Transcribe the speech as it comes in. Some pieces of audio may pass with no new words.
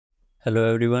Hello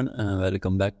everyone and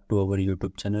welcome back to our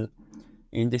YouTube channel.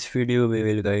 In this video we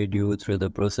will guide you through the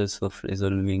process of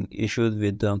resolving issues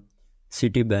with the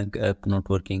Citibank app not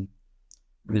working.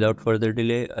 Without further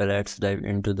delay, let's dive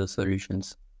into the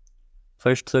solutions.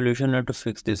 First solution to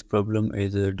fix this problem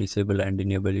is disable and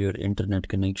enable your internet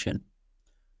connection.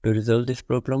 To resolve this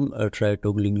problem, try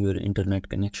toggling your internet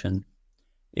connection.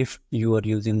 If you are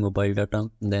using mobile data,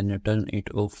 then turn it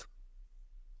off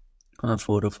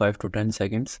for 5 to 10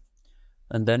 seconds.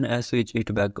 And then switch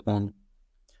it back on.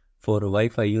 For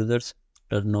Wi-Fi users,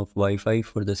 turn off Wi-Fi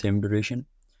for the same duration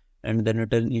and then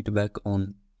turn it back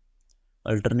on.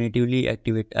 Alternatively,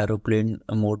 activate aeroplane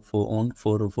mode on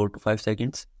for 4 to 5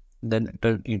 seconds, then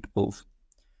turn it off.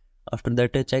 After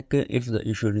that, check if the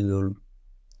issue resolved.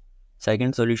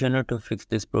 Second solution to fix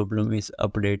this problem is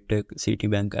update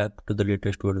Citibank app to the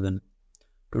latest version.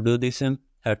 To do this,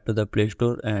 head to the Play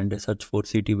Store and search for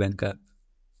Citibank app.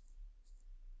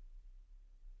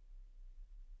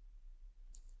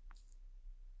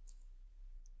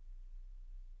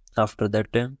 After that,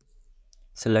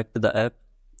 select the app.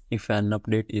 If an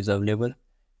update is available,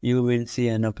 you will see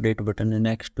an update button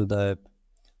next to the app.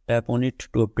 Tap on it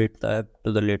to update the app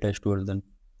to the latest version.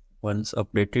 Once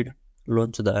updated,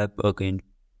 launch the app again.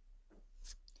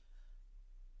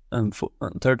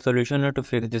 Third solution to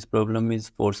fix this problem is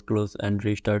force close and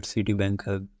restart Citibank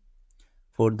app.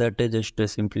 For that, just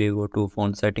simply go to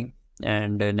phone setting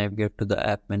and navigate to the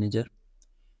app manager.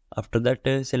 After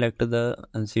that, select the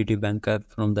Citibank app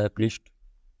from the app list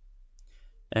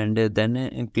and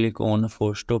then click on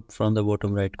Force Stop from the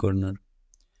bottom right corner.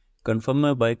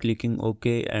 Confirm by clicking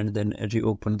OK and then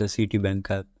reopen the Citibank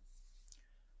app.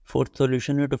 Fourth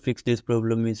solution to fix this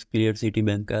problem is clear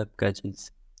Citibank app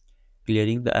caches.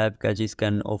 Clearing the app caches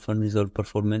can often resolve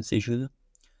performance issues.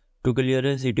 To clear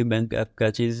Citibank app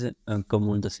caches, come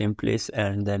on the same place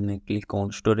and then click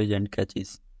on Storage and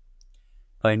Caches.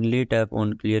 Finally, tap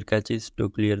on Clear Caches to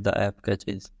clear the app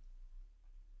caches.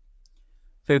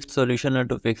 Fifth solution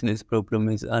to fix this problem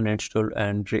is uninstall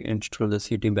and reinstall the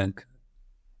Citibank.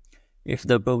 If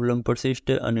the problem persists,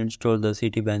 uninstall the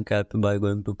Citibank app by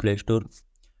going to Play Store,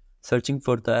 searching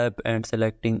for the app and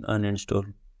selecting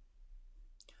Uninstall.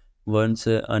 Once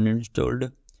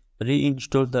uninstalled,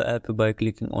 reinstall the app by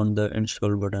clicking on the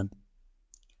Install button.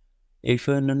 If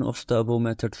none of the above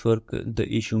methods work, the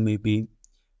issue may be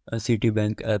a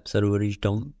Citibank app server is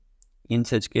down. In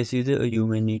such cases, you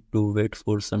may need to wait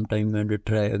for some time and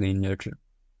try again later.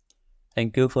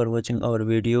 Thank you for watching our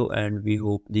video and we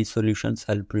hope these solutions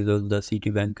help resolve the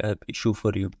Citibank app issue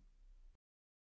for you.